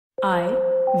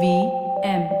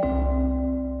IVM.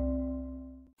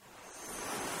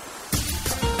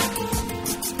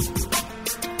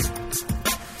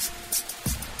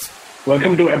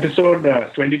 Welcome to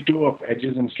episode 22 of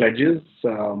Edges and Sledges.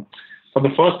 For the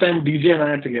first time, DJ and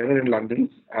I are together in London.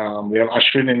 We have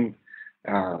Ashwin in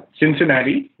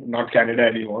Cincinnati, not Canada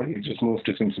anymore. He just moved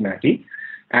to Cincinnati.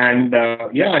 And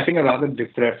I think a rather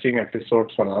depressing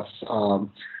episode for us.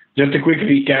 Just a quick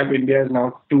recap, India is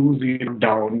now 2-0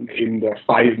 down in the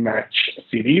 5-match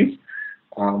series.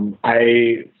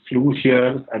 I flew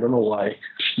here, I don't know why,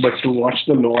 but to watch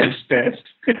the Lord's test.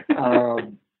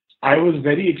 I was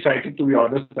very excited, to be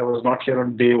honest. I was not here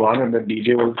on day one, and the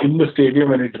DJ was in the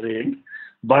stadium when it rained.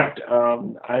 But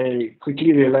I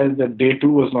quickly realized that day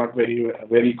two was not very,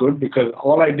 very good, because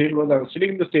all I did was I was sitting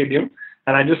in the stadium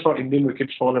and I just saw Indian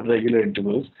wickets fall at regular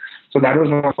intervals. So that was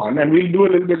not fun. And we'll do a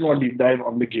little bit more deep dive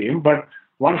on the game. But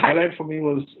one highlight for me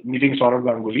was meeting Saurav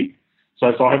Ganguly. So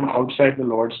I saw him outside the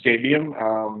Lord's Stadium.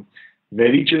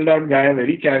 Very chilled out guy,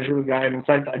 very casual guy. And in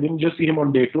fact, I didn't just see him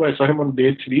on day two. I saw him on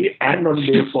day 3 and on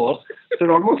day 4. So it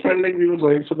almost felt like we were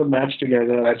going for the match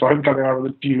together. I saw him coming out of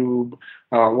the tube,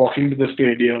 walking to the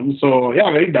stadium. So yeah,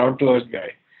 very down-to-earth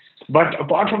guy. But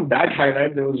apart from that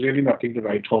highlight, there was really nothing to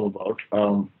write home about.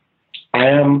 I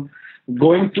am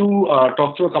going to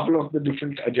talk through a couple of the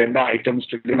different agenda items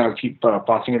today, and I'll keep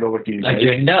passing it over to you guys.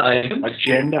 Agenda items?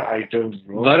 Agenda items,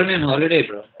 bro. Varun in holiday,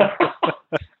 bro.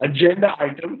 Agenda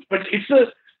items, but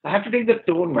I have to take the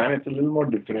tone, man. It's a little more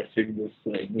depressing.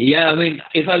 This. Yeah, I mean,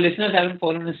 if our listeners haven't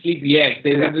fallen asleep yet,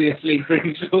 they will be asleep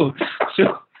pretty soon.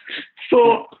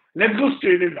 So let's go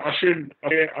straight in, Ashwin.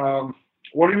 Okay,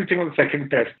 what do you think of the second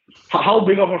test? How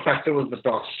big of a factor was the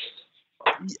toss?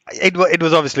 It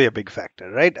was obviously a big factor,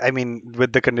 right? I mean,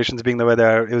 with the conditions being the way they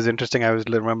are, it was interesting. I was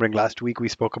remembering last week we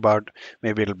spoke about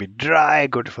maybe it'll be dry,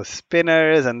 good for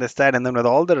spinners and this, that. And then with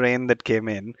all the rain that came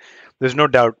in, there's no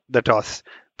doubt the toss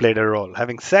played a role.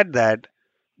 Having said that,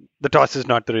 the toss is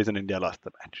not the reason India lost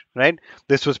the match, right?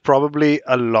 This was probably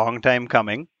a long time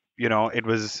coming. You know, it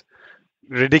was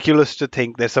ridiculous to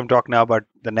think. There's some talk now about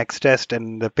the next test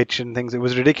and the pitch and things. It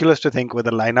was ridiculous to think with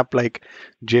a lineup like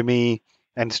Jimmy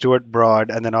and Stuart Broad,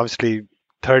 and then obviously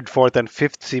 3rd, 4th, and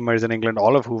 5th seamers in England,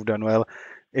 all of who've done well,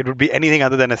 it would be anything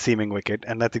other than a seaming wicket,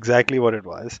 and that's exactly what it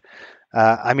was.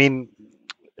 I mean,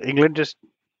 England just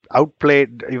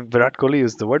outplayed, Virat Kohli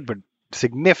used the word, but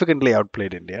significantly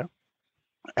outplayed India.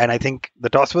 And I think the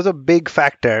toss was a big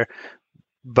factor,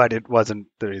 but it wasn't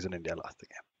the reason India lost the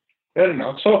game. Fair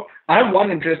enough. So I have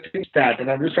one interesting stat,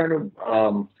 and I'm just trying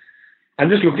to... I'm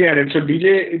just looking at it. So,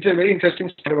 DJ, it's a very interesting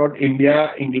stat about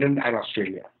India, England, and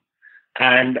Australia.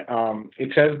 And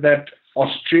it says that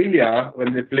Australia,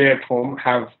 when they play at home,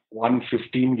 have won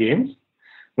 15 games.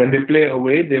 When they play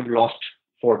away, they've lost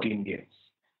 14 games.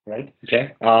 Right?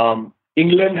 Okay.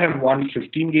 England have won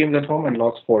 15 games at home and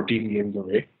lost 14 games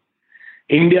away.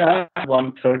 India have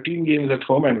won 13 games at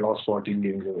home and lost 14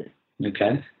 games away.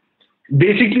 Okay.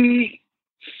 Basically,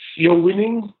 you're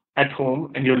winning at home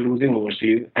and you're losing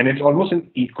overseas, and it's almost an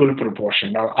equal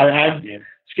proportion. Now, I have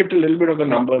skipped a little bit of the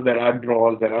numbers. There are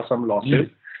draws, there are some losses,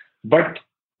 but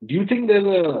do you think there's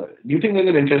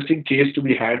an interesting case to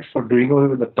be had for doing away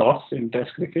with the toss in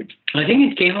Test cricket? I think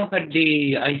it came up at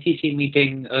the ICC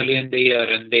meeting earlier in the year,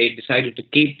 and they decided to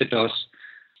keep the toss.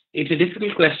 It's a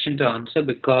difficult question to answer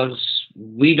because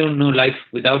we don't know life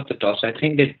without the toss. I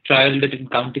think they trialled it in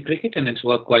county cricket and it's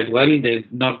worked quite well.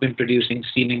 They've not been producing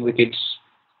seaming wickets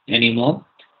anymore.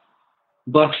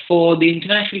 But for the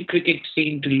international cricket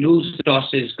scene, to lose the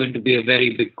toss is going to be a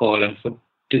very big call. And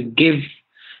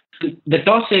the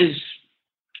toss there's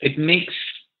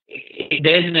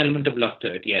an element of luck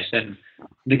to it, yes. And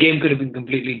the game could have been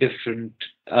completely different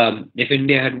if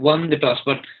India had won the toss.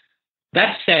 But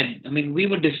that said, I mean, we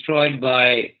were destroyed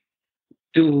by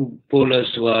 2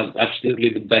 bowlers who are absolutely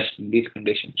the best in these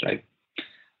conditions, right?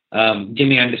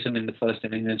 Jimmy Anderson in the first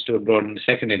inning and Stuart Broad in the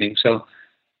second inning. So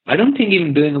I don't think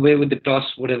even doing away with the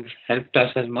toss would have helped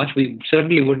us as much. We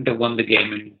certainly wouldn't have won the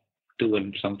game in 2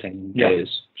 and something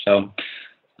days. So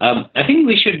I think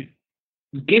we should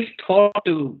give thought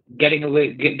to getting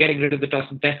rid of the toss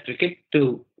in Test cricket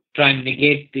to try and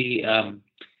negate the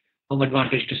home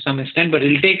advantage to some extent. But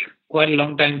it'll take quite a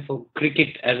long time for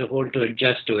cricket as a whole to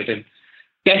adjust to it. And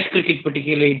Test cricket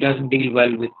particularly doesn't deal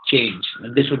well with change.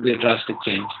 And this would be a drastic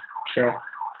change. Sure.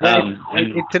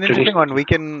 It's an interesting one. We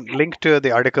can link to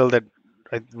the article that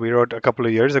we wrote a couple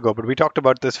of years ago, but we talked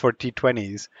about this for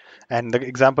T20s. And the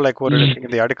example I quoted I think,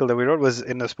 in the article that we wrote was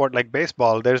in a sport like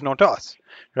baseball, there's no toss,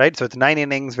 right? So it's 9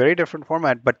 innings, very different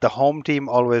format, but the home team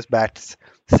always bats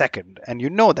second. And you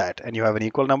know that. And you have an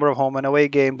equal number of home and away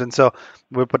games. And so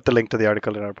we'll put the link to the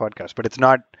article in our podcast. But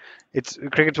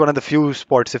cricket's one of the few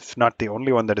sports, if not the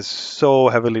only one, that is so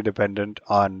heavily dependent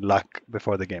on luck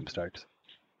before the game starts.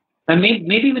 And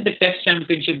maybe with the Test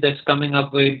Championship that's coming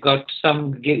up, we've got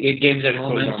some games at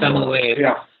home and some away.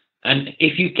 Yeah. And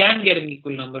if you can get an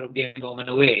equal number of games home and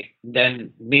away,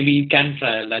 then maybe you can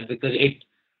trial that because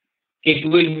it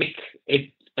will make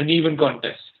it an even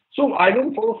contest. So I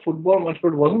don't follow football much,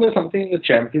 but wasn't there something in the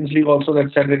Champions League also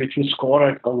that said that if you score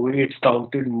at away, it's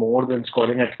counted more than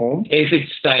scoring at home? If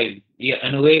it's tied, yeah,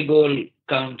 an away goal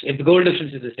counts. If the goal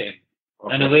difference is the same,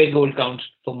 an away goal counts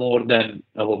for more than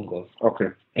a home goal.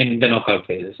 Okay. In the knockout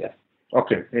phases, yeah.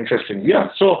 Okay, interesting. Yeah,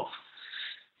 so...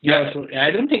 Yeah, so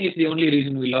I don't think it's the only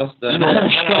reason we lost the... No.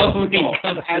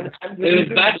 It was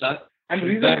bad luck. And the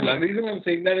reason I'm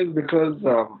saying that is because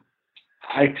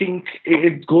I think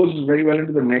it goes very well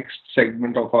into the next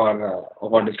segment of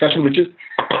our discussion, which is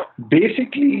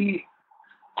basically...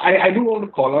 I do want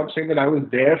to call out saying that I was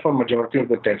there for majority of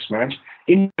the test match.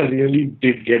 India really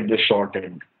did get the short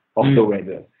end of the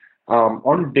weather.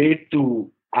 On day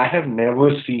 2, I have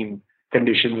never seen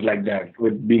conditions like that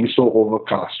with being so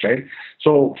overcast, right?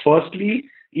 So firstly,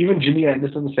 even Jimmy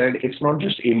Anderson said it's not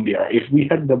just India. If we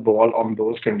had the ball on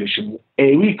those conditions,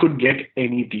 we could get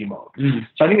any team out.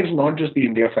 So I think it's not just the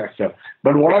India factor.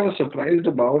 But what I was surprised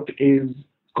about is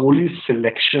Kohli's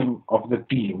selection of the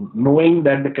team, knowing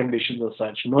that the conditions are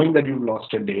such, knowing that you've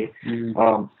lost a day.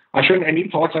 Ashwin, any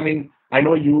thoughts? I mean, I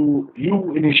know you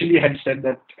initially had said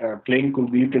that playing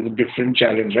Kuldeep is a different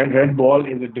challenge, right? Red ball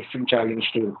is a different challenge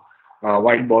to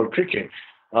white ball cricket.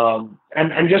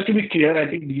 And just to be clear, I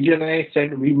think DJ and I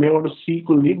said we may want to see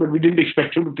Kuldeep, but we didn't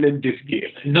expect him to play this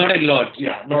game. Not a lot.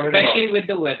 Yeah, not especially a lot. With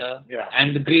the weather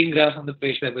and the green grass on the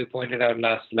pitch that we pointed out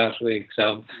last week.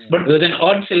 So but it was an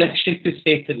odd selection to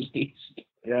say the least.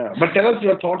 Yeah, but tell us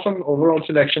your thoughts on overall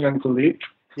selection and Kuldeep.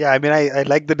 Yeah, I mean, I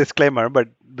like the disclaimer, but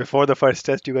before the first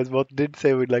test, you guys both did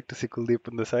say we'd like to see Kuldeep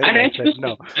on the side. And I said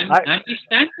no. And we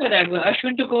stand for that.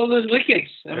 Ashwin took all those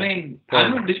wickets. I mean,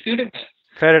 I'm not disputing that.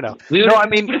 Fair enough. We would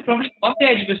have probably won the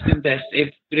Edgbaston test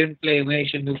if we didn't play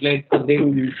Umesh and we played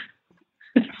Kuldeep.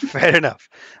 Fair enough.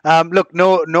 Look,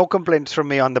 no complaints from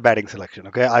me on the batting selection.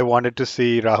 Okay, I wanted to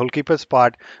see Rahul keep his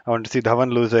spot. I wanted to see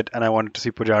Dhawan lose it, and I wanted to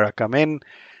see Pujara come in.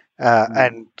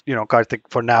 And Karthik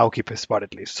for now keep his spot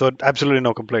at least. So absolutely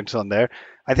no complaints on there.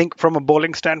 I think from a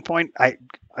bowling standpoint, I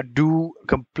do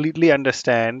completely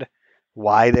understand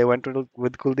why they went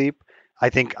with Kuldeep. I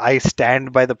think I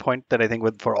stand by the point that I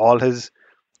think for all his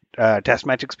test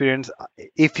match experience,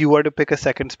 if you were to pick a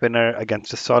second spinner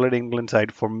against a solid England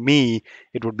side, for me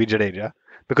it would be Jadeja.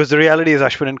 Because the reality is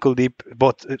Ashwin and Kuldeep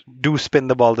both do spin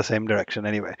the ball the same direction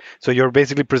anyway. So you're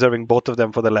basically preserving both of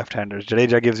them for the left-handers.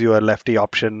 Jadeja gives you a lefty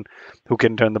option who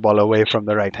can turn the ball away from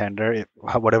the right-hander,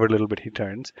 whatever little bit he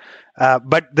turns.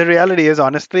 But the reality is,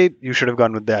 honestly, you should have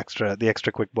gone with the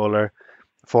extra quick bowler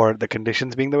for the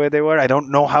conditions being the way they were. I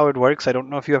don't know how it works. I don't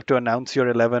know if you have to announce your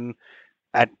 11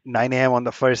 at 9 a.m. on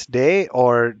the first day,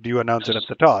 or do you announce it at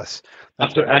the toss?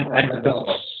 At the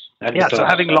toss. So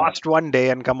having lost one day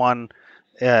and come on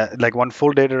like one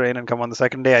full day to rain and come on the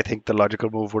second day, I think the logical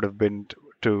move would have been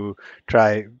to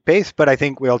try pace. But I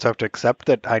think we also have to accept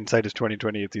that hindsight is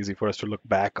 2020. It's easy for us to look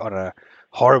back on a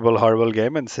horrible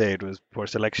game and say it was poor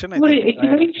selection. It's a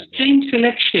very strange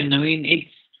selection. I mean,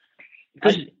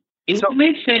 it would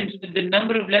make sense with the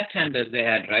number of left-handers they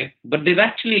had, right? But they've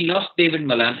actually lost David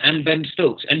Malan and Ben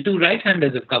Stokes, and 2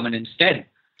 right-handers have come in instead.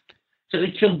 So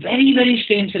it's a very, very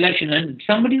strange selection. And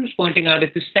somebody was pointing out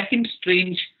it's the second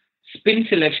strange spin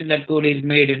selection that Kohli's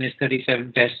made in his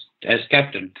 37 tests as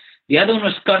captain. The other one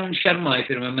was Karan Sharma, if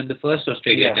you remember, in the first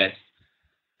Australia test.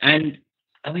 And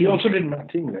I mean, he also did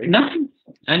nothing, right? Nothing.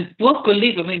 And poor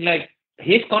Kuldeep, I mean, like,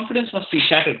 his confidence must be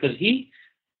shattered because he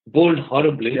bowled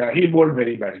horribly. Yeah, he bowled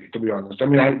very badly, to be honest. I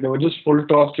mean, they were just full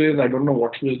tosses. I don't know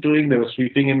what he was doing. They were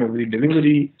sweeping him every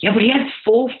delivery. Yeah, but he had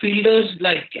 4 fielders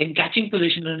like in catching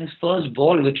position on his first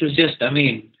ball, which was just, I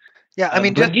mean. Yeah, I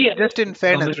mean, just in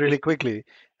fairness, really quickly,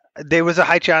 there was a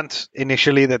high chance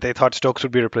initially that they thought Stokes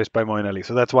would be replaced by Moeen Ali.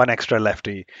 So that's one extra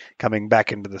lefty coming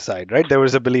back into the side, right? There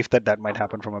was a belief that might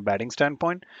happen from a batting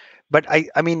standpoint. But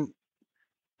I mean,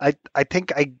 I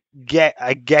think I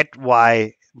get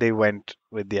why they went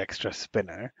with the extra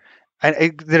spinner.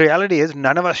 And the reality is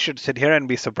none of us should sit here and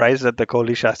be surprised that the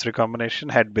Kohli-Shastri combination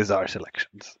had bizarre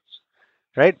selections.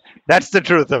 right? That's the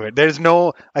truth of it. There's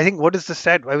no, I think, what is the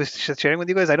stat I was sharing with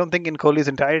you guys? I don't think in Kohli's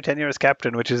entire tenure as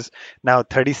captain, which is now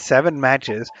 37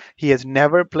 matches, he has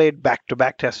never played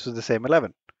back-to-back tests with the same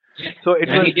 11. Yeah. So it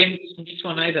And was, he didn't miss this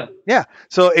one either. yeah.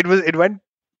 So it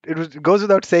goes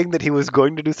without saying that he was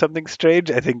going to do something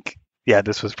strange. I think, yeah,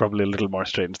 this was probably a little more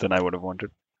strange than I would have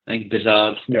wanted. Like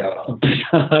bizarre. Yeah.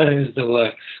 Bizarre is the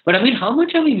word. But I mean, how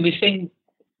much are we missing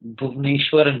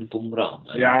Bhuvneshwar and Bumrah?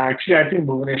 Yeah, actually, I think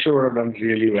Bhubaneswar would have done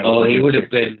really well. Oh, he would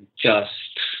have been just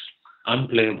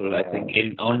unplayable, I think.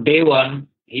 On day one,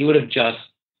 he would have just,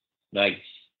 like,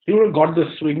 He would have got the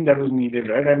swing that was needed,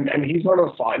 right? And he's not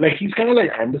a like he's kind of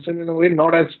like Anderson in a way,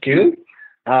 not as skilled,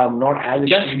 not as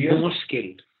just experienced, more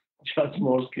skilled. just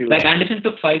more skilled. Like Anderson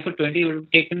took 5 for 20, he would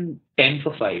have taken 10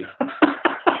 for 5.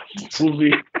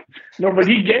 No, but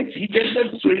he gets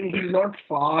that swing. He's not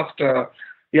fast.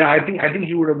 Yeah, I think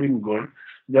he would have been good.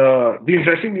 The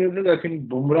interesting news is I think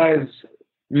Bumrah is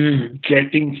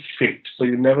getting fit, so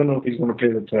you never know if he's going to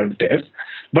play the third test.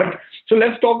 But so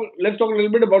let's talk a little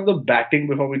bit about the batting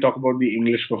before we talk about the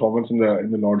English performance in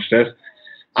the Lord's Test.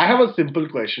 I have a simple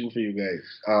question for you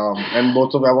guys, and I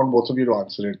want both of you to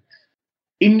answer it.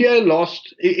 India has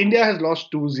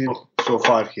lost 2-0 so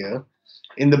far here.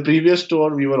 In the previous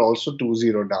tour, we were also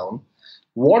 2-0 down.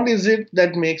 What is it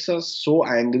that makes us so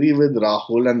angry with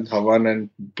Rahul and Dhawan and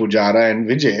Pujara and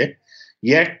Vijay?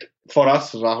 Yet, for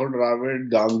us, Rahul Dravid,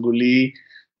 Ganguly,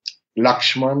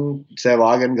 Lakshman,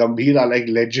 Sehwag and Gambhir are like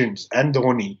legends, and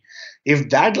Dhoni. If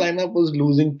that lineup was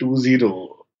losing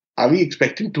 2-0, are we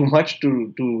expecting too much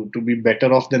to be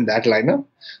better off than that lineup?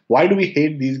 Why do we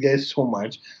hate these guys so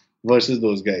much versus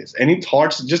those guys? Any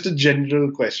thoughts? Just a general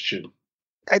question.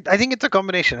 I think it's a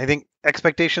combination. I think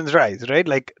expectations rise, right?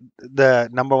 Like the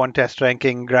number one test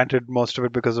ranking, granted most of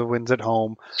it because of wins at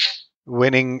home,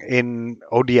 winning in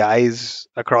ODIs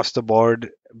across the board,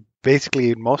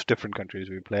 basically in most different countries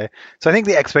we play. So I think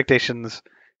the expectations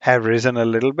have risen a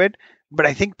little bit. But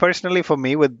I think personally for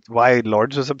me, with why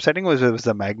Lords was upsetting was it was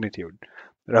the magnitude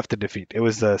of the defeat. It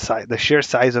was the sheer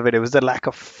size of it. It was the lack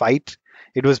of fight.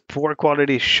 It was poor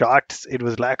quality shots. It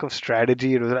was lack of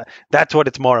strategy. That's what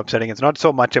it's more upsetting. It's not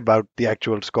so much about the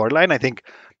actual scoreline. I think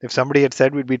if somebody had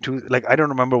said we'd be I don't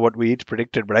remember what we each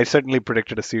predicted, but I certainly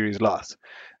predicted a series loss,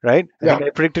 right? I think I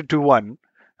predicted 2-1,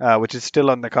 which is still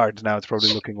on the cards now. It's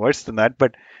probably looking worse than that.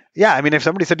 But yeah, I mean, if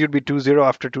somebody said you'd be 2-0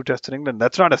 after 2 tests in England,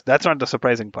 that's not the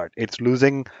surprising part. It's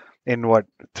losing in what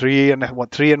 3 and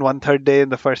 1/3 day in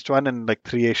the first one, and like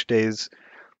 3-ish days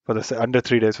for under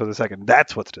 3 days for the second.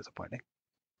 That's what's disappointing.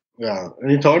 Yeah.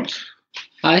 Any thoughts?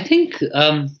 I think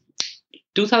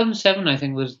 2007, I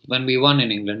think, was when we won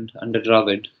in England under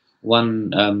Dravid.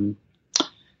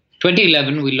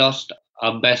 2011, we lost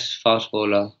our best fast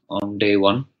bowler on day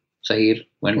one. Sahir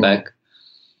went back.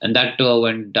 And that tour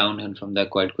went downhill from there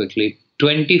quite quickly.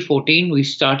 2014, we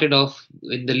started off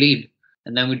in the lead.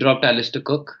 And then we dropped Alistair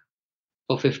Cook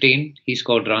for 15. He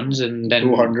scored runs. And then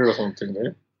 200 or something,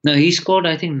 right? No, he scored,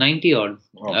 I think, 90 odd.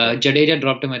 Okay. Jadeja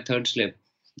dropped him at third slip.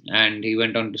 And he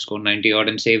went on to score 90 odd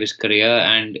and save his career.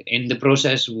 And in the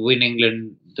process, win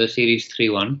England the series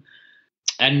 3-1.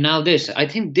 And now this. I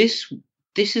think this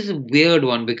is a weird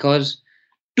one because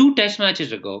 2 test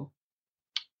matches ago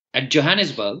at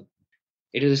Johannesburg,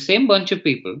 it is the same bunch of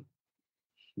people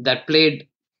that played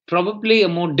probably a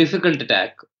more difficult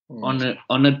attack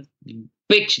on a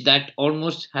pitch that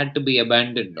almost had to be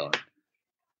abandoned on.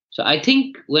 So I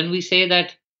think when we say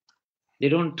that they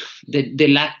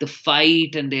lack the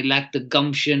fight and they lack the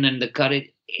gumption and the courage,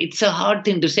 it's a hard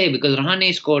thing to say because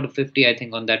Rahane scored 50, I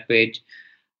think, on that page.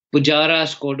 Pujara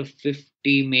scored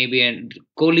 50 maybe, and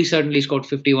Kohli certainly scored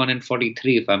 51 and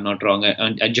 43, if I'm not wrong,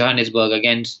 at Johannesburg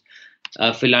against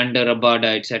Philander,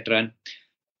 Rabada, etc.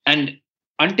 And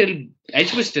until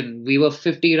Edgbaston, we were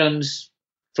 50 runs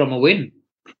from a win.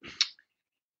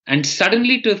 And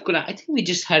suddenly I think we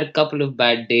just had a couple of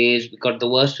bad days. We got the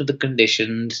worst of the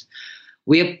conditions.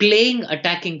 We are playing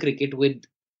attacking cricket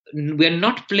we're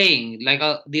not playing like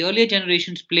the earlier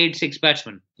generations played 6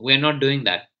 batsmen. We're not doing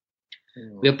that.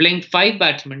 We're playing 5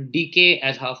 batsmen, DK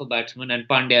as half a batsman and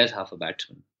Pandya as half a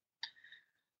batsman.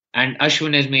 And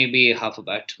Ashwin as maybe half a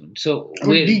batsman. So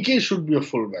DK should be a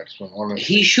full batsman, honestly.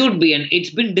 He should be, and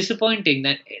it's been disappointing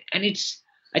I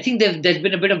think there's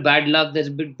been a bit of bad luck. There's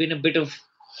been a bit of,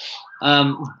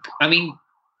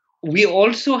 we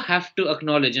also have to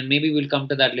acknowledge, and maybe we'll come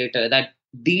to that later, that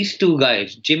these 2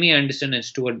 guys, Jimmy Anderson and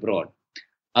Stuart Broad,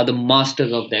 are the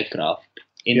masters of their craft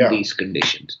in these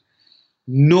conditions.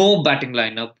 No batting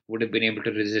lineup would have been able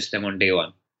to resist them on day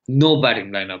 1. No batting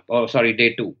lineup.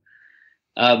 Day 2.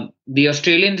 The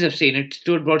Australians have seen it.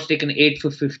 Stuart Broad's taken 8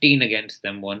 for 15 against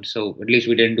them once, so at least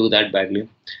we didn't do that badly.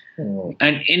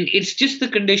 And it's just the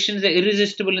conditions, they're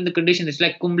irresistible in the conditions. It's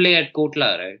like Kumble at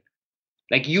Kotla, right?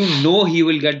 Like, he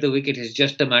will get the wicket. It's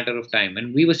just a matter of time.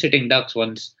 And we were sitting ducks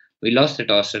once. We lost the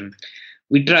toss and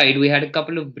we tried. We had a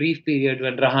couple of brief periods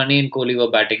when Rahane and Kohli were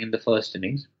batting in the first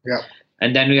innings. Yeah.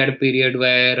 And then we had a period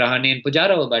where Rahane and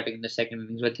Pujara were batting in the second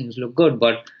innings where things looked good.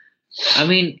 But, I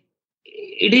mean,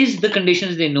 it is the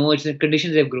conditions they know. It's the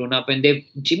conditions they've grown up in.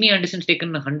 Jimmy Anderson's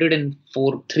taken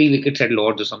 104, 3 wickets at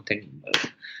Lords or something.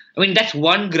 I mean, that's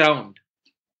one ground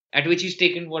at which he's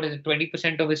taken,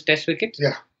 20% of his test wickets?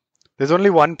 Yeah. There's only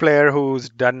one player who's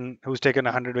taken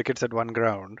 100 wickets at one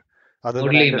ground, other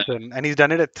than Anderson, and he's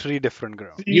done it at 3 different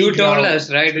grounds. You told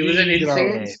us, right? It was an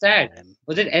insane stat.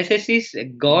 Was it SSC's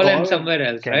Gaul and somewhere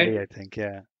else, Candy, right? I think,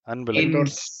 yeah. Unbelievable.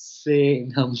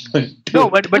 Insane number. No,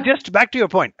 but just back to your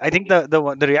point, I think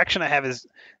the reaction I have is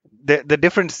the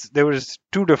difference. There was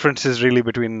 2 differences really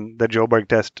between the Joburg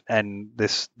test and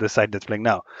this side that's playing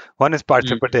now. One is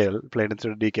Parthiv Patel played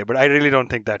instead of DK, but I really don't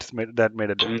think that made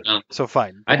a difference. No. So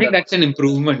fine. I think that's an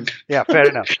improvement. Yeah, fair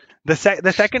enough. The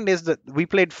second is that we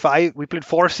played 4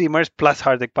 seamers plus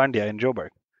Hardik Pandya in Joburg.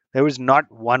 There was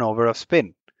not 1 over of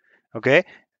spin. Okay.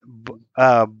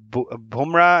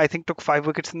 Bumrah, I think, took 5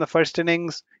 wickets in the first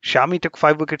innings. Shami took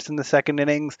 5 wickets in the second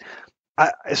innings.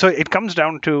 So it comes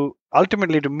down to,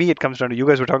 ultimately to me, it comes down to, you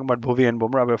guys were talking about Bhuvi and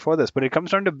Bumrah before this, but it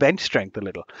comes down to bench strength a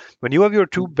little. When you have your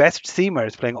 2 best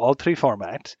seamers playing all 3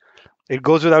 formats, it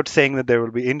goes without saying that there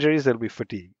will be injuries, there will be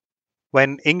fatigue.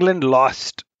 When England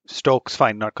lost Stokes,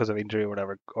 fine, not because of injury or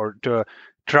whatever, or to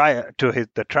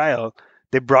hit the trial,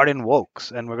 they brought in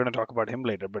Woakes, and we're going to talk about him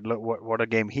later, but look what a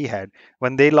game he had.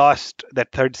 When they lost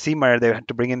that third seamer, they had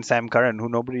to bring in Sam Curran, who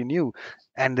nobody knew,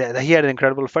 and he had an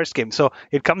incredible first game. So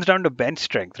it comes down to bench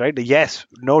strength, right? Yes,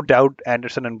 no doubt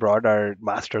Anderson and Broad are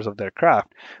masters of their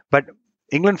craft, but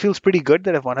England feels pretty good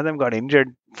that if one of them got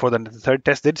injured for the third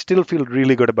test, they'd still feel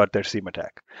really good about their seam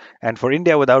attack. And for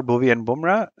India, without Bhuvi and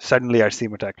Bumrah, suddenly our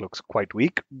seam attack looks quite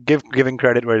weak, giving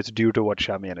credit where it's due to what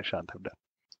Shami and Ishant have done.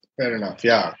 Fair enough,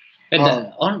 yeah.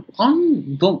 On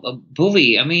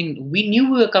Bhuvi, I mean, we knew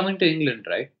we were coming to England,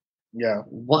 right? Yeah.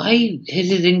 Why has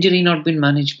his injury not been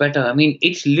managed better? I mean,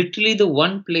 it's literally the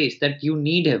one place that you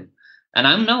need him. And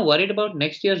I'm now worried about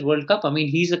next year's World Cup. I mean,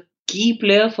 he's a key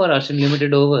player for us in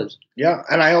limited overs. Yeah,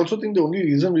 and I also think the only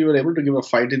reason we were able to give a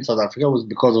fight in South Africa was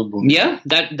because of Bhuvi. Yeah,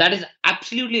 that is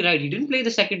absolutely right. He didn't play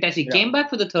the second test. He came back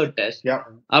for the third test. Yeah.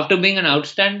 After being an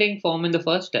outstanding form in the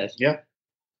first test. Yeah.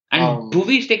 And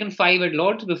Bhuvi's taken 5 at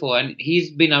Lords before, and he's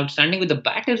been outstanding with the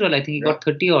bat as well. I think he got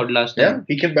 30 odd last time. Yeah,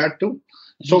 he can bat too.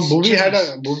 So Bhuvi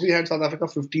had South Africa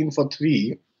 15 for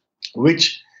 3,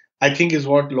 which I think is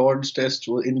what Lord's test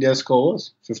India's score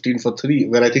was, 15 for 3,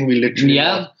 where I think we literally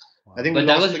lost. I think but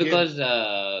that was because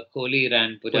Kohli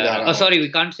ran Pujara. Oh, sorry,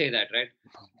 we can't say that, right?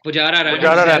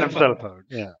 Pujara ran himself out.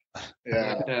 Yeah.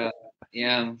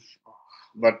 Yeah.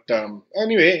 But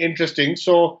anyway, interesting.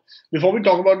 So before we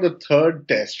talk about the third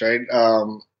test, right?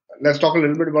 Let's talk a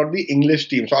little bit about the English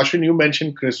team. So Ashwin, you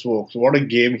mentioned Chris Woakes. What a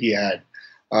game he had.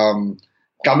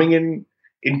 Coming in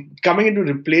to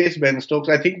replace Ben Stokes,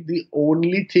 I think the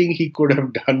only thing he could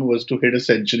have done was to hit a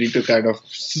century to kind of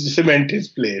cement his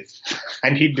place,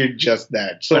 and he did just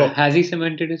that. So but has he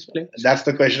cemented his place? That's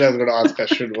the question I was going to ask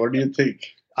Ashwin. What do you think?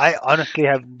 I honestly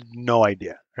have no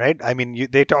idea, right? I mean,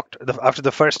 they talked after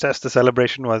the first test, the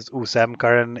celebration was, Sam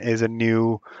Curran is a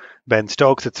new Ben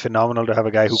Stokes. It's phenomenal to have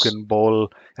a guy who can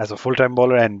bowl as a full-time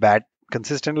bowler and bat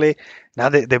consistently. Now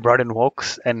they brought in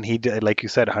Woakes, and he did, like you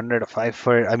said, 105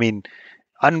 for, I mean,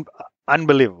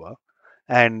 unbelievable.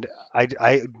 And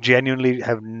I genuinely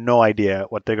have no idea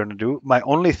what they're going to do. My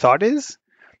only thought is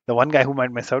the one guy who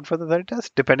might miss out for the third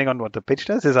test, depending on what the pitch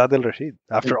does, is Adil Rashid.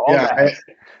 After all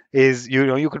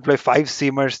you could play 5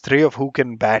 seamers, 3 of who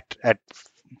can bat at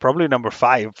probably number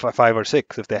 5 or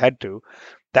 6 if they had to.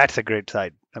 That's a great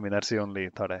side. I mean, that's the only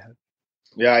thought I had.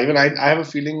 Yeah, even I have a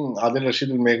feeling Adil Rashid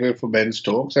will make way for Ben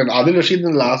Stokes. And Adil Rashid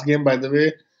in the last game, by the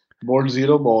way, bowled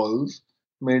 0 balls,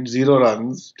 made 0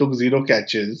 runs, took 0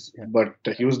 catches, but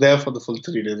he was there for the full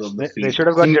 3 days of the field. They should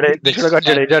have got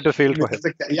Jadeja to field for him.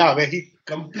 Yeah, where he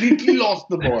completely lost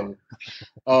the ball.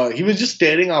 He was just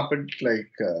staring up at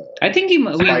I think he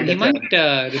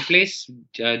might replace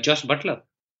Josh Butler,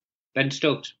 Ben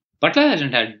Stokes. Butler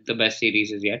hasn't had the best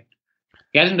series as yet.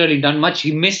 He hasn't really done much.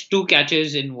 He missed 2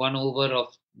 catches in 1 over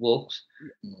of Woakes.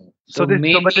 So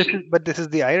maybe this is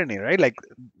the irony, right? Like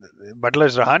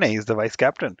Butler's Rahane, he's the vice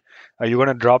captain. Are you going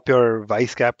to drop your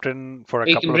vice captain for a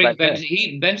he can couple of bring Ben.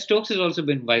 that? Ben Stokes has also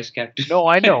been vice captain. No,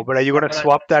 I know, but are you going to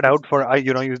swap that out for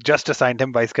you just assigned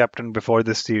him vice captain before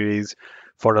this series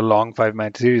for a long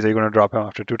 5-match series? Are you going to drop him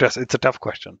after 2 tests? It's a tough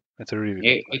question. It's a really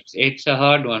tough question. It's a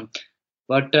hard one,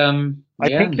 but I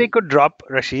think they could drop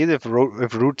Rashid if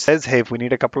Root says, "Hey, if we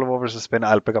need a couple of overs to spin,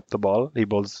 I'll pick up the ball." He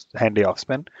bowls handy off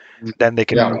spin. Then they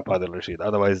can drop Adil Rashid.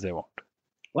 Otherwise, they won't.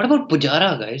 What about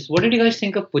Pujara, guys? What did you guys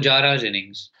think of Pujara's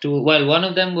innings? Well, one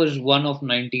of them was 1 of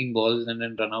 19 balls and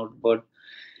then run out, but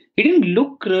he didn't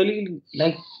look really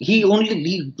like he was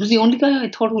the only guy I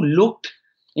thought who looked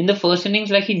in the first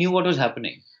innings like he knew what was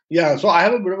happening. Yeah, so I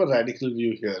have a bit of a radical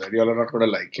view here, and you're not going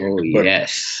to like it. Oh, but,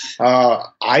 yes.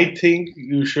 I think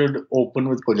you should open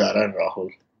with Pujara and Rahul.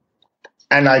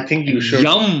 And I think you should...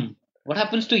 Yum! What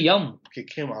happens to Yum?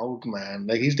 Kick him out, man.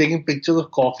 Like, he's taking pictures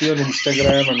of coffee on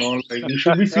Instagram and all. Like, you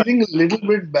should be feeling a little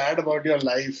bit bad about your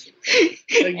life.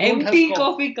 Like, empty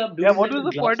coffee cup, dude. Yeah, what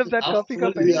was the point of that coffee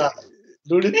cup? Yeah.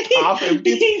 Dude, it's half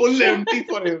empty. It's full empty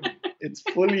for him. It's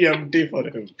fully empty for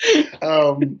him.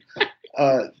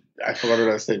 I forgot what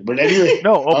I was saying. But anyway.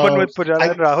 No, open with Pujara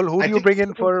and Rahul. Who do you bring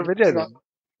in for Vijay then?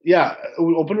 Yeah,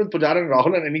 we'll open with Pujara and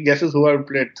Rahul. And any guesses who I would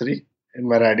play at 3 in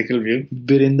my radical view?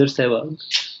 Birinder Sehwag.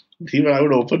 I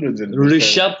would open with him.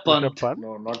 Rishabh Pant.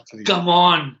 No, not 3. Come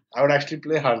on. I would actually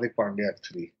play Hardik Pandya at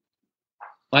 3.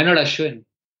 Why not Ashwin?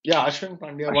 Yeah, Ashwin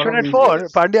Pandya. Ashwin at 4.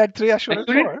 Pandya at 3, Ashwin at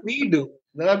 4.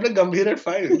 Then I play Gambhir at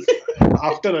 5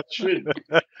 after Ashwin.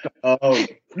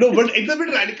 No, but it's a bit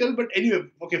radical. But anyway,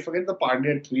 okay, forget the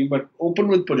Pandya at 3, but open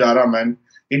with Pujara, man.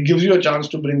 It gives you a chance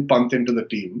to bring Pant into the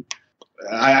team.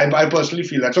 I personally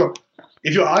feel that. So,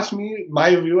 if you ask me,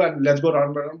 my view, and let's go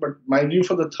round by round, but my view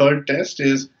for the third test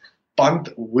is Pant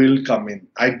will come in.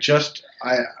 I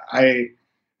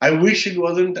wish it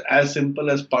wasn't as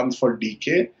simple as Pant for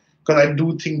DK, because I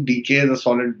do think DK is a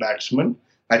solid batsman.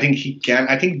 I think he can.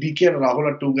 I think DK and Rahul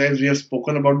are 2 guys we have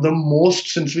spoken about the most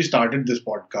since we started this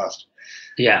podcast.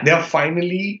 Yeah. They are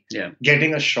finally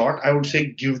getting a shot. I would say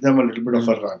give them a little bit of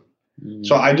a run.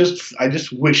 So I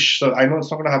just wish, so I know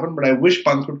it's not going to happen, but I wish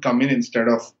Pant would come in instead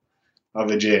of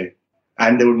Vijay.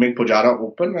 And they would make Pujara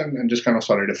open and just kind of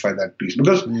solidify that piece.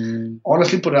 Because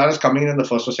honestly, Pujara is coming in the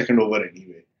first or second over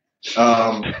anyway.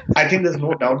 I think there's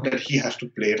no doubt that he has to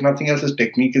play. If nothing else, his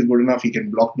technique is good enough. He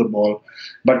can block the ball.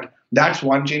 But that's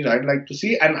one change I'd like to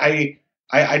see. And I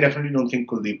definitely don't think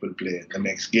Kuldeep will play in the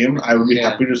next game. I would be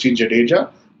happy to see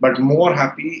Jadeja, but more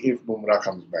happy if Bumrah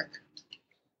comes back.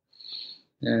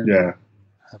 Yeah.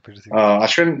 Happy to see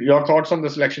Ashwin, your thoughts on the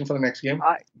selection for the next game?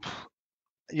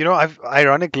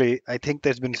 Ironically, I think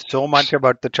there's been so much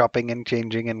about the chopping and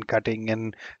changing and cutting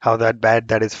and how bad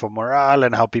that is for morale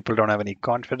and how people don't have any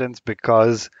confidence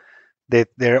because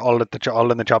they're all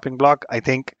in the chopping block. I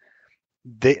think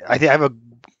I have a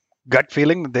gut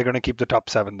feeling that they're going to keep the top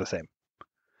 7 the same.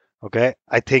 Okay,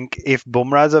 I think if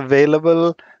Bumrah's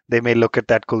available, they may look at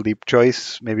that Kuldeep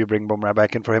choice, maybe bring Bumrah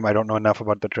back in for him. I don't know enough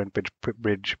about the Trent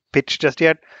Bridge pitch just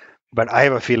yet, but I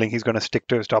have a feeling he's going to stick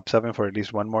to his top 7 for at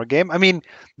least one more game. I mean,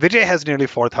 Vijay has nearly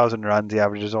 4,000 runs. He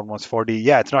averages almost 40.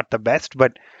 Yeah, it's not the best,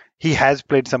 but he has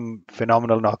played some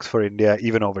phenomenal knocks for India,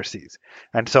 even overseas.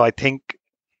 And so I think,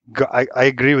 I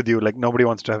agree with you, like nobody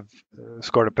wants to have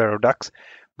scored a pair of ducks.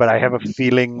 But I have a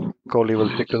feeling Kohli will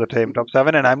stick to the same top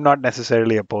 7, and I'm not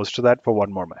necessarily opposed to that for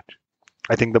one more match.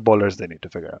 I think the bowlers they need to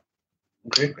figure out.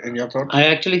 Okay, and your thoughts? I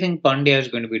actually think Pandya is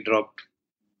going to be dropped.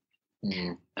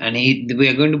 And we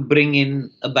are going to bring in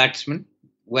a batsman,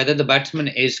 whether the batsman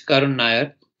is Karun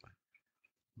Nair,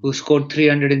 who scored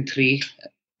 303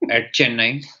 at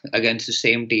Chennai against the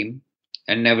same team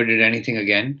and never did anything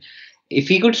again. If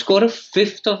he could score a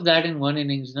fifth of that in one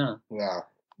innings now. Yeah.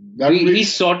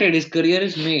 He's sorted. His career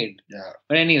is made. Yeah.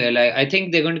 But anyway, I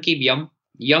think they're going to keep Yum.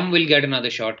 Yum will get another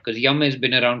shot because Yum has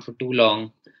been around for too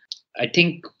long. I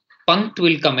think Pant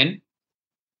will come in,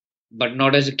 but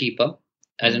not as a keeper,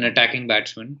 as an attacking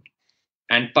batsman.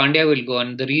 And Pandya will go.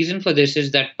 And the reason for this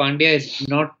is that Pandya is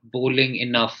not bowling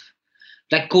enough.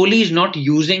 Like Kohli is not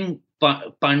using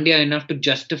Pandya enough to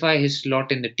justify his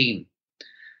slot in the team.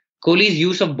 Kohli's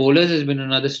use of bowlers has been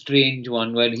another strange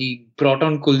one where he brought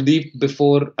on Kuldeep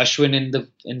before Ashwin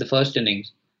in the first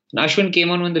innings. And Ashwin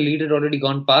came on when the lead had already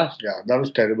gone past. Yeah, that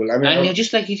was terrible. I mean, and you're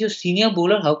just like, he's your senior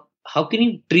bowler. How can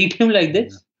you treat him like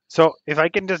this? So if I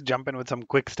can just jump in with some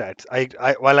quick stats,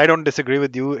 while I don't disagree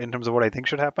with you in terms of what I think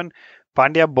should happen,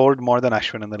 Pandya bowled more than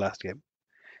Ashwin in the last game.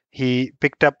 He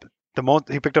picked up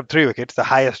 3 wickets, the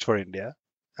highest for India.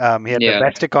 He had the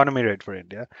best economy rate for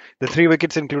India. The 3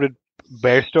 wickets included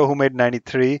Bairstow, who made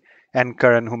 93, and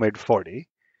Karan, who made 40.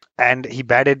 And he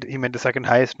made the second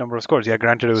highest number of scores. Yeah,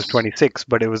 granted it was 26,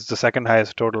 but it was the second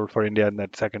highest total for India in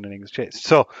that second innings chase.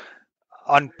 So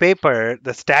on paper,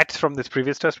 the stats from this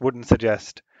previous test wouldn't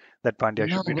suggest that Pandya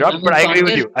should be dropped. But I agree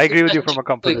with you. I agree with you from a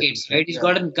composition. Wickets, right? He's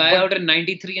got a guy out at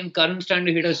 93 and Karan's trying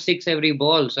to hit a 6 every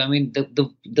ball. So I mean,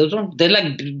 they're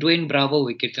like Dwayne Bravo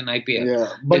wickets in IPL. Yeah,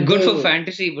 they're good for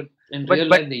fantasy, but in real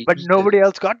life, but nobody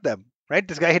else got them, right?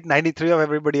 This guy hit 93 of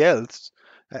everybody else.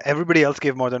 Everybody else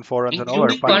gave more than 4 runs and over.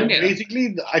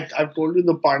 Basically, I've told you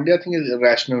the Pandya thing is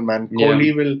irrational, man.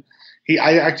 Kohli will.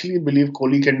 I actually believe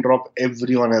Kohli can drop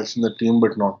everyone else in the team,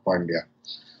 but not Pandya.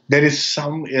 There is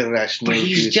some irrational. But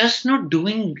he's just not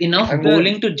doing enough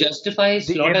bowling to justify his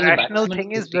slot as a batsman. The irrational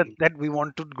thing is that we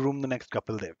want to groom the next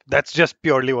Kapil Dev. That's just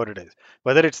purely what it is.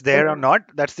 Whether it's there or not,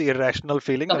 that's the irrational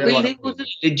feeling. Kapil Dev was a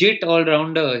legit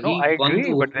all-rounder. No, I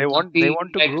agree, but they want to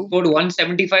groom. Scored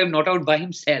 175 not out by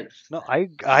himself. No, I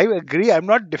agree. I'm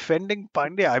not defending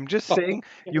Pandya. I'm just saying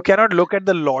you cannot look at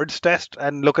the Lord's Test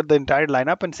and look at the entire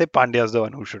lineup and say Pandya is the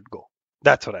one who should go.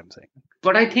 That's what I'm saying.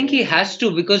 But I think he has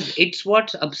to, because it's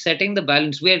what's upsetting the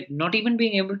balance. We're not even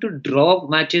being able to draw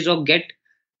matches or get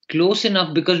close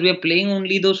enough because we are playing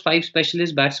only those 5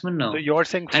 specialist batsmen now. So you're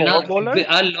saying 4 bowlers?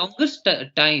 Our longest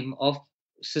time of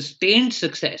sustained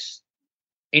success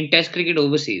in Test cricket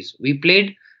overseas, we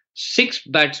played 6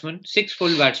 full batsmen,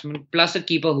 plus a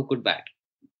keeper who could bat.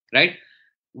 Right?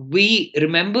 We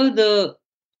remember the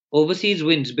overseas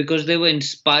wins because they were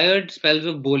inspired spells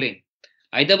of bowling,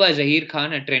 either by Zaheer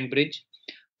Khan at Trent Bridge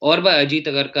or by Ajit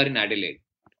Agarkar in Adelaide.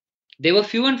 They were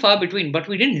few and far between, but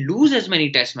we didn't lose as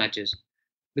many test matches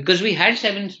because we had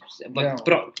 7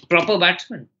 proper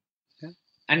batsmen. Yeah.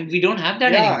 And we don't have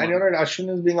that anymore. Yeah, and you're right. Ashwin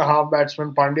is being a half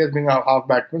batsman, Pandya is being a half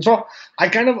batsman. So I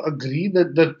kind of agree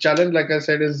that the challenge, like I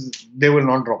said, is they will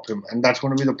not drop him. And that's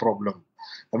going to be the problem.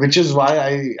 Which is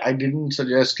why I didn't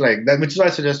suggest like that, which is why I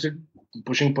suggested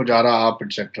pushing Pujara up,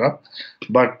 etc.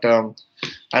 But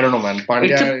I don't know, man.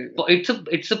 Pandya,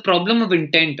 it's a problem of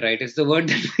intent, right? It's the word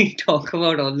that we talk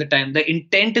about all the time. The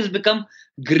intent has become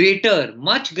greater,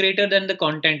 much greater than the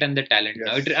content and the talent.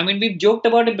 Yes. Now, we've joked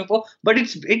about it before, but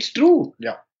it's true.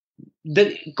 Yeah.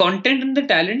 The content and the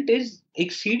talent is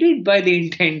exceeded by the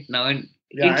intent now, and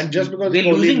just because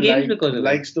we're losing games because of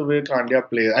likes the way Pandya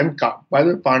plays. By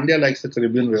the way, Pandya likes the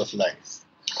Caribbean way of life.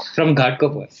 From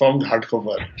Ghatkopar.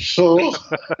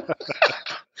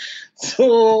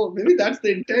 So maybe that's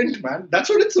the intent, man. That's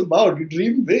what it's about. You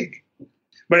dream big.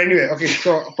 But anyway, okay.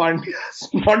 So Pandya's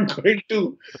not going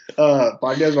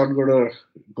to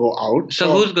go out.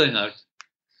 So who's going out?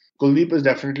 Kuldeep is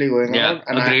definitely going out.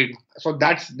 And agreed. So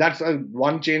that's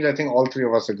one change. I think all 3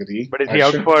 of us agree. But is he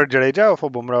out for Jadeja or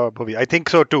for Bumrah or Bhuvi? I think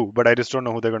so too. But I just don't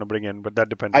know who they're going to bring in. But that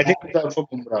depends. I think he's out for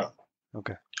Bumrah.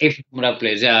 Okay. If Bumrah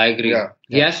plays, I agree. Yeah.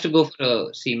 He has to go for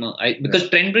a seamer. Because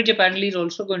Trent Bridge apparently is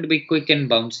also going to be quick and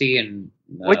bouncy and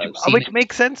which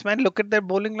makes sense, man. Look at their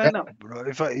bowling lineup. Bro.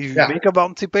 If you make a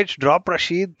bouncy pitch, drop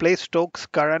Rashid, play Stokes,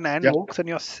 Karan and Woakes, and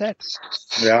you're set.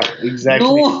 Yeah, exactly.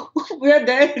 No, we are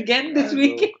there again this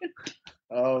weekend.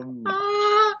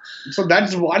 So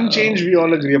that's one change we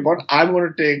all agree upon. I'm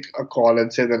going to take a call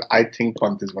and say that I think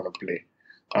Pant is going to play.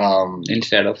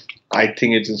 I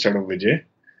think it's instead of Vijay.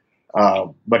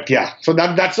 But yeah, so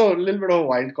that's a little bit of a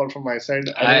wild call from my side.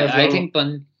 I think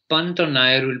Pant or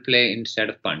Nair will play instead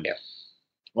of Pandya.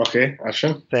 Okay,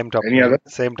 Ashwin? Any other?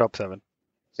 Same top 7.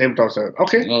 Same top 7.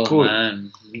 Okay, cool.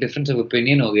 Man. Difference of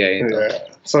opinion ho gaya hai.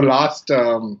 So last,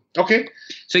 okay.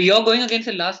 So you're going against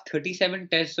the last 37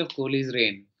 tests of Kohli's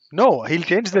reign. No, he'll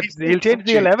change the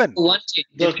 11. One change.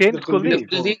 He'll change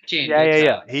Kuldeep.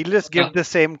 Yeah. He'll just give the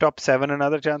same top 7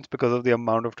 another chance because of the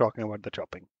amount of talking about the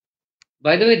chopping.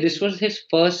 By the way, this was his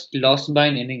first loss by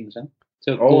an innings. Huh?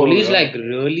 So Kohli's like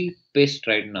really pissed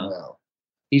right now. Wow.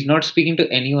 He's not speaking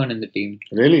to anyone in the team.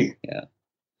 Really? Yeah.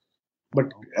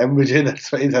 But Vijay,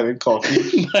 that's why he's having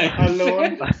coffee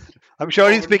alone. I'm sure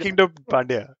he's speaking to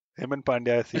Pandya. Him and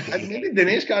Pandya are and maybe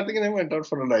Dinesh Karthik and him went out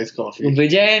for a nice coffee.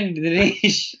 Vijay and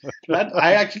Dinesh.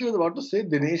 I actually was about to say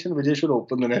Dinesh and Vijay should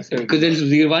open the next. Because there's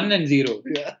 1 and 0.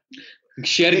 Yeah.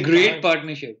 Share a great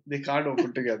partnership. They can't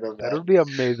open together. That would be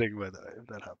amazing if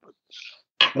that happens.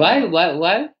 Why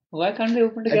can't they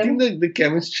open together? I think the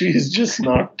chemistry is just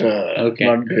not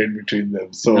not great between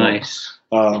them. So nice.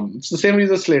 It's the same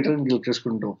reason Slater and Gilchrist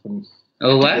couldn't open.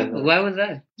 Oh, why? Why was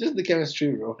that? Just the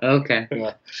chemistry, bro. Okay.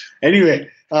 Yeah. Anyway,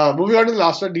 moving on to the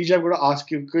last one. DJ, I'm going to ask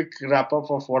you a quick wrap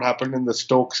up of what happened in the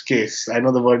Stokes case. I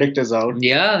know the verdict is out.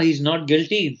 Yeah, he's not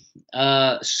guilty.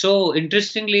 So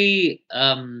interestingly,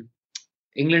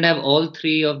 England have all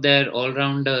 3 of their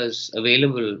all-rounders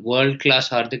available. World-class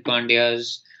Hardik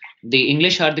Pandyas, the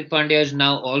English Hardik Pandya is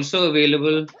now also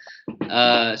available.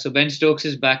 So Ben Stokes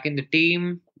is back in the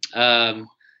team.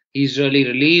 He's really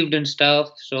relieved and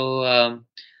stuff. So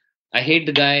I hate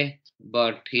the guy,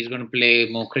 but he's going to play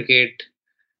more cricket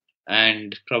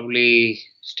and probably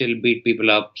still beat people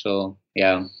up. So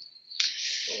yeah,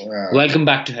 welcome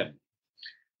back to him.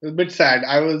 It's a bit sad.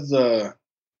 I was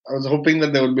hoping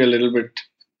that there would be a little bit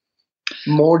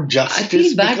more justice. I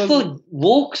feel bad for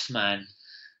Woakes, man.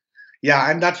 Yeah,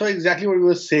 and that's exactly what we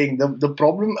were saying. The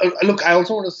problem. Look, I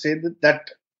also want to say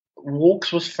that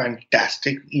Woakes was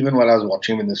fantastic even while I was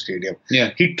watching him in the stadium.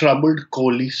 Yeah. He troubled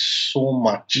Kohli so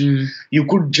much. You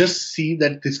could just see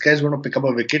that this guy's going to pick up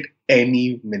a wicket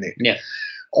any minute. Yeah.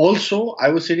 Also, I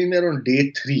was sitting there on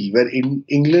day 3 where in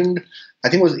England, I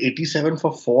think it was 87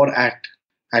 for 4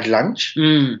 at lunch,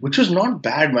 which was not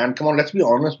bad, man. Come on, let's be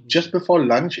honest. Just before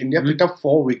lunch, India picked up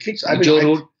 4 wickets.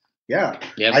 Yeah.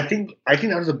 Yep. I think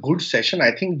that was a good session.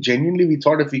 I think genuinely we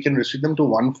thought if we can restrict them to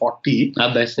 140.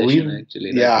 Our best session,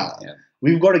 actually. Yeah.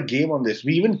 We've got a game on this.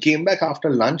 We even came back after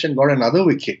lunch and got another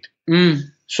wicket.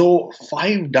 So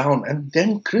 5 down. And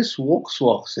then Chris Woakes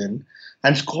walks in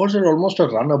and scores almost a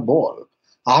run a ball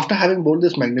after having bowled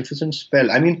this magnificent spell.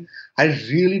 I mean, I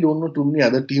really don't know too many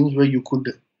other teams where you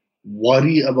could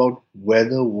worry about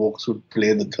whether Woakes would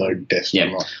play the third test or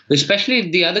not. Especially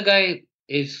the other guy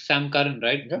is Sam Curran,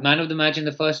 right? Yeah. Man of the match in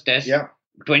the first test. Yeah.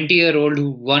 20-year-old who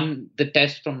won the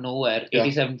test from nowhere,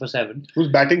 87 for 7. Whose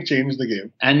batting changed the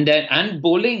game. And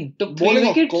bowling took 3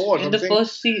 wickets in the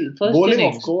first bowling,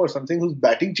 innings. Of course. Something whose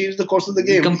batting changed the course of the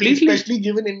game. Completely. Especially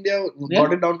given India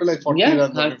got it down to like 40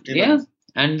 runs or 50 runs.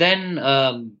 And then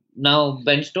now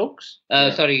Ben Stokes,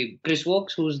 Chris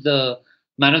Woakes, who's the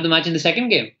man of the match in the second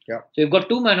game. Yeah. So you've got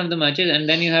 2 man of the matches and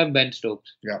then you have Ben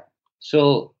Stokes. Yeah.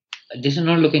 So this is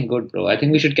not looking good, bro. I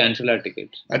think we should cancel our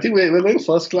tickets. I think we're going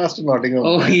first class to Nottingham.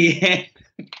 Oh, yeah.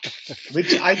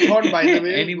 Which I thought, by the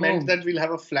way, meant that we'll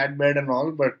have a flat bed and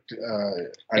all. But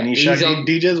Anisha,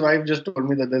 DJ's wife, just told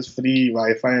me that there's free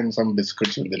Wi-Fi and some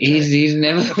biscuits with it. He's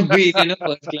never been in a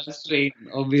first class train,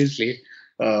 obviously.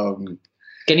 Can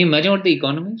you imagine what the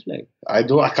economy is like? I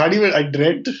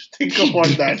dread to think of what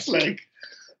that's like.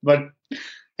 But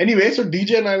anyway, so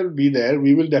DJ and I will be there.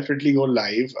 We will definitely go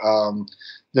live.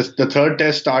 The third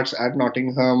test starts at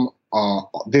Nottingham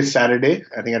this Saturday,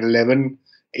 I think at 11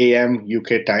 a.m.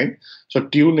 UK time. So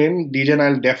tune in. DJ and I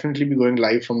will definitely be going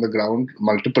live from the ground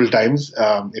multiple times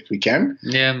if we can.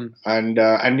 Yeah.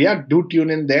 And yeah, do tune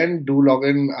in then. Do log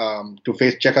in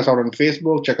check us out on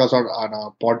Facebook. Check us out on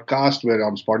our podcast. We're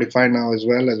on Spotify now as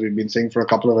well, as we've been saying for a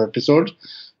couple of episodes.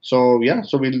 So yeah,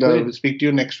 so we'll speak to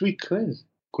you next week.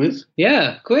 Quiz?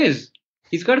 Yeah, quiz.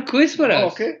 He's got a quiz for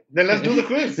us. Okay, then let's do the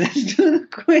quiz. Let's do the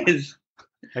quiz.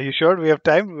 Are you sure we have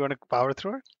time? We want to power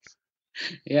through it?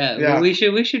 Yeah. We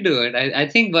should do it. I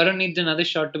think Varun needs another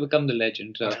shot to become the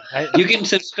legend. So you can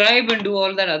subscribe and do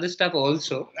all that other stuff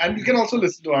also. And you can also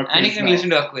listen to our quiz. And you can listen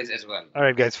to our quiz as well. All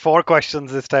right, guys. 4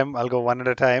 questions this time. I'll go one at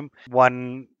a time.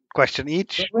 1 question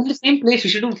each. We're in the same place. We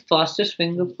should do fastest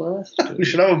finger first. We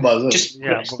should have a buzzer.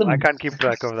 Yeah, I can't keep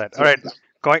track of that. All right.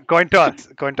 Coin toss.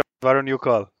 Varun, you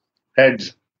call.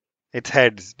 Heads. It's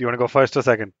heads. Do you want to go first or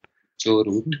second? So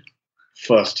rude.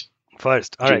 First. All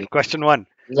right. Question 1.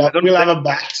 We'll have a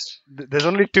bat. There's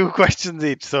only 2 questions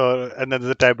each, and then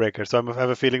there's a tiebreaker. So I have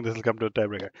a feeling this will come to a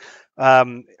tiebreaker.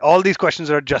 All these questions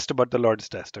are just about the Lord's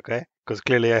Test, okay? Because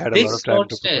clearly I had a lot of time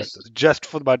to prepare this.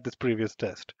 Just about this previous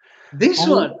test. This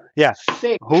one? Yeah.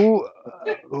 Sick. Who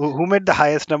made the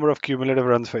highest number of cumulative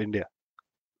runs for India?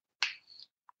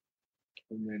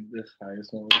 Who made the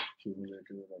highest number of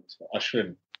cumulative runs for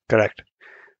Ashwin? Correct.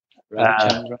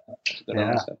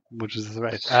 Yeah, which is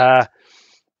right.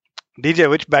 DJ,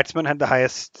 which batsman had the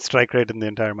highest strike rate in the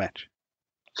entire match?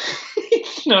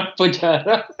 It's not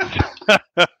Pujara.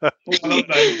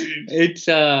 It's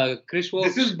Chris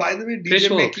Woakes. This is, by the way,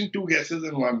 DJ making 2 guesses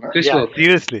in one. Huh? Woakes.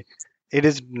 Seriously. It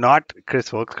is not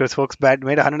Chris Woakes. Chris Woakes made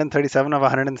 137 of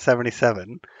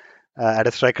 177 at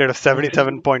a strike rate of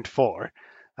 77.4.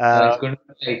 It's going to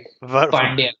be like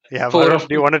Pandya. Yeah, do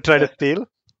you want to try to steal?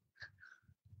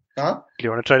 Huh? Do you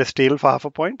want to try to steal for half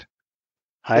a point?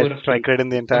 Highest strike rate in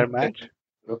the entire match?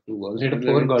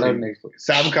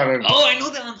 Sam Curran. Oh, I know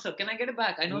the answer. Can I get it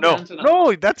back? I know the answer now.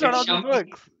 No, that's not how this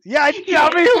works. Yeah, it's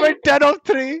Shami who went 10 of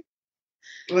 3.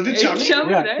 Was it Shami?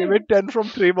 Yeah, right? he went 10 from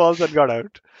 3 balls and got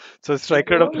out. So strike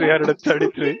rate of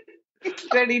 333.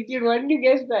 Why did you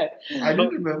guess that? I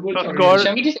don't remember.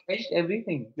 Shami just edged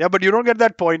everything. Yeah, but you don't get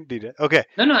that point, DJ. Okay.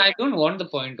 No, I don't want the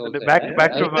point. Also. Back to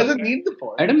He doesn't need the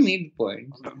point. I don't need the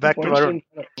point. Back to Varun.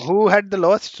 Who had the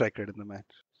lowest strike rate in the match?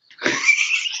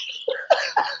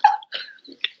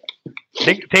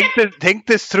 Think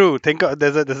this through.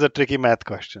 There's a tricky math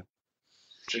question.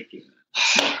 Tricky.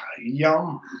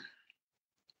 Yum.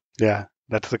 Yeah,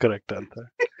 that's the correct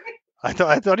answer. I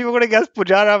thought you were going to guess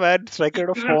Pujara, man. Striker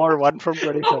of 4, 1 from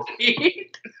 25.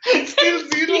 Still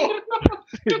 0.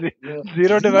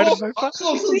 0 divided by 5.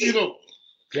 Also 0.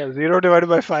 Yeah, 0 divided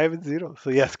by 5 is 0. So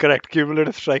yes, correct.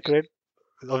 Cumulative strike rate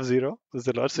of 0 is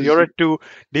the loss. So you're at 2.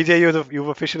 DJ, you've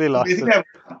officially lost. Yeah.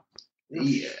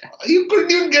 You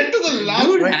couldn't even get to the last.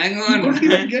 Dude, hang on. You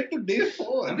couldn't even get to day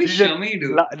 4. Shami,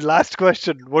 dude. Last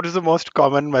question. What is the most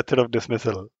common method of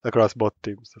dismissal across both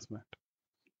teams this match?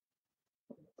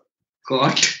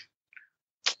 God.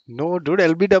 No, dude,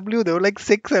 LBW. There were like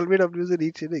 6 LBWs in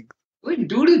each inning. Wait,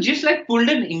 dude, you just like pulled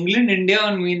an England-India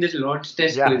on me in this Lord's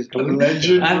Test quiz.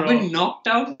 Legend, I've been knocked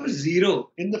out for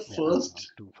 0. In the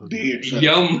first day.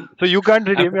 Yum. So you can't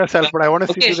redeem yourself, but I want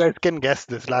to see if you guys can guess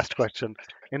this last question.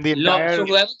 In the entire... So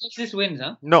whoever gets this wins,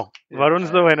 huh? No, Varun's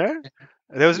the winner.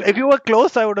 If you were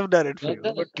close, I would have done it for you.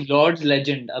 But Lord's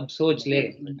legend, ab soch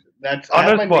le. That's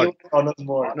Honors board. Honors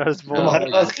board.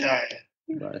 तुम्हारे पास क्या है?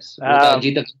 बस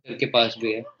अजीत अख्तर के पास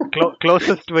भी है.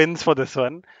 Closest wins for this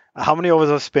one. How many overs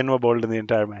of spin were bowled in the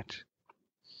entire match?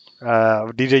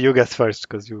 DJ, you guess first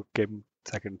because you came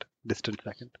second, distant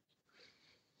second.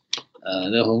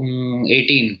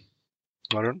 18.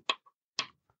 Varun?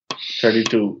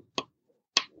 32.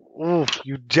 Ooh,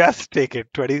 you just take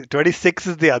it. 26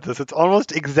 is the other. So it's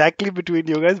almost exactly between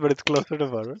you guys, but it's closer to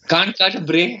Varun. Can't catch a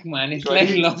break, man. It's like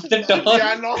lost the toss.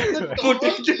 Yeah, lost the toss. Put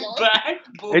it to bat.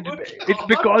 It's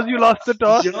because you lost the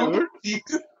toss, dude.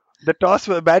 The toss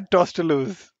was a bad toss to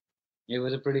lose. It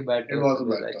was a pretty bad toss. It was a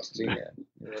bad toss. Actually,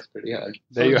 yeah. It was pretty hard.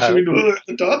 There you have Should we it. do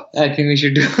the toss? I think we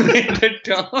should do it the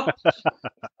toss.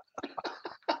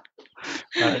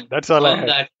 That's all I had.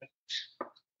 That.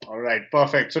 All right,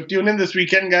 perfect. So tune in this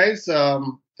weekend, guys.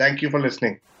 Thank you for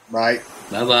listening. Bye.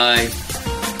 Bye-bye.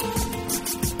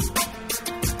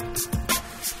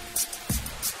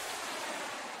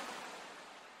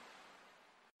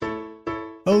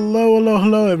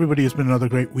 Hello, everybody. It's been another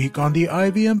great week on the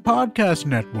IVM Podcast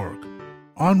Network.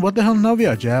 On What the Hell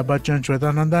Navya, Jaya Bachchan,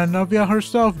 Shwetananda and Navya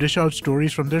herself dish out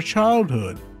stories from their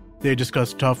childhood. They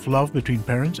discuss tough love between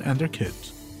parents and their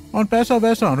kids. On Paisa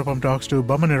Vaisa, Anupam talks to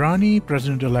Baman Irani,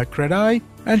 President-elect Credai,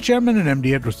 and Chairman and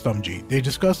MD at Rustamji. They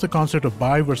discuss the concept of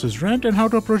buy versus rent and how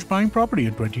to approach buying property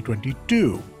in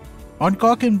 2022. On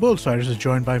Cock and Bull, Cyrus is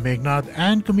joined by Meghnad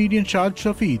and comedian Shad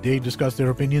Shafi. They discuss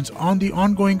their opinions on the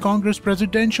ongoing Congress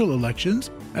presidential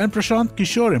elections and Prashant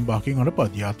Kishore embarking on a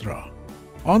Padyatra.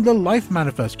 On the Life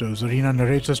Manifesto, Zarina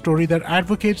narrates a story that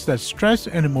advocates that stress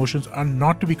and emotions are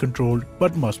not to be controlled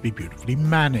but must be beautifully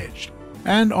managed.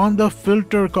 And on the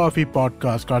Filter Coffee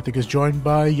podcast, Karthik is joined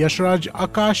by Yashraj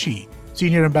Akashi,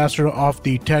 Senior Ambassador of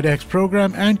the TEDx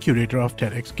program and Curator of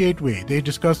TEDx Gateway. They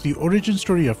discuss the origin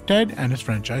story of TED and its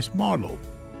franchise model.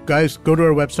 Guys, go to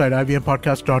our website,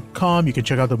 ivmpodcast.com. You can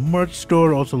check out the merch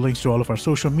store, also links to all of our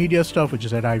social media stuff, which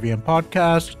is at IVM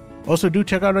Podcast. Also, do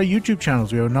check out our YouTube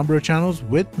channels. We have a number of channels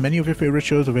with many of your favorite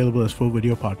shows available as full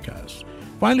video podcasts.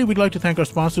 Finally, we'd like to thank our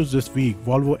sponsors this week,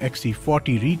 Volvo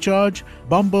XC40 Recharge,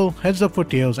 Bumble, Heads Up for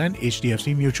Tails, and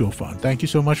HDFC Mutual Fund. Thank you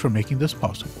so much for making this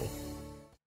possible.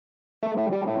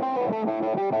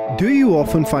 Do you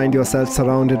often find yourself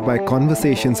surrounded by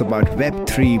conversations about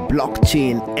Web3,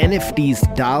 blockchain,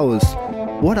 NFTs,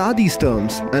 DAOs? What are these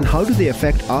terms and how do they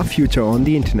affect our future on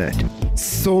the internet?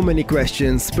 So many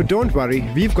questions, but don't worry,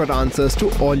 we've got answers to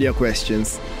all your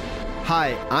questions.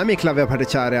 Hi, I'm Eklavya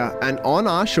Bhattacharya, and on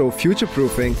our show Future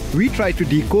Proofing, we try to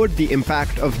decode the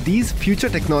impact of these future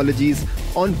technologies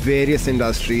on various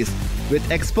industries with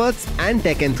experts and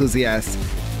tech enthusiasts.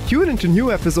 Tune into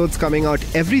new episodes coming out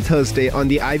every Thursday on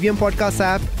the IVM Podcast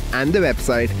app and the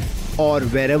website, or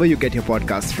wherever you get your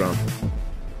podcasts from.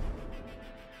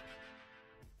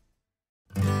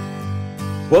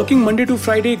 Working Monday to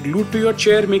Friday glued to your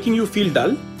chair making you feel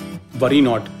dull? Worry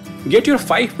not. Get your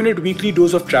 5-minute weekly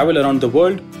dose of travel around the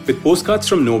world with postcards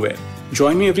from nowhere.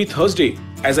 Join me every Thursday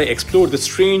as I explore the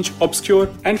strange, obscure,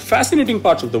 and fascinating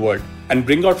parts of the world and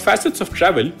bring out facets of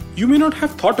travel you may not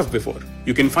have thought of before.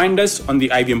 You can find us on the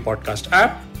IVM Podcast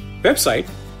app, website,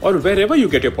 or wherever you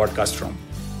get your podcast from.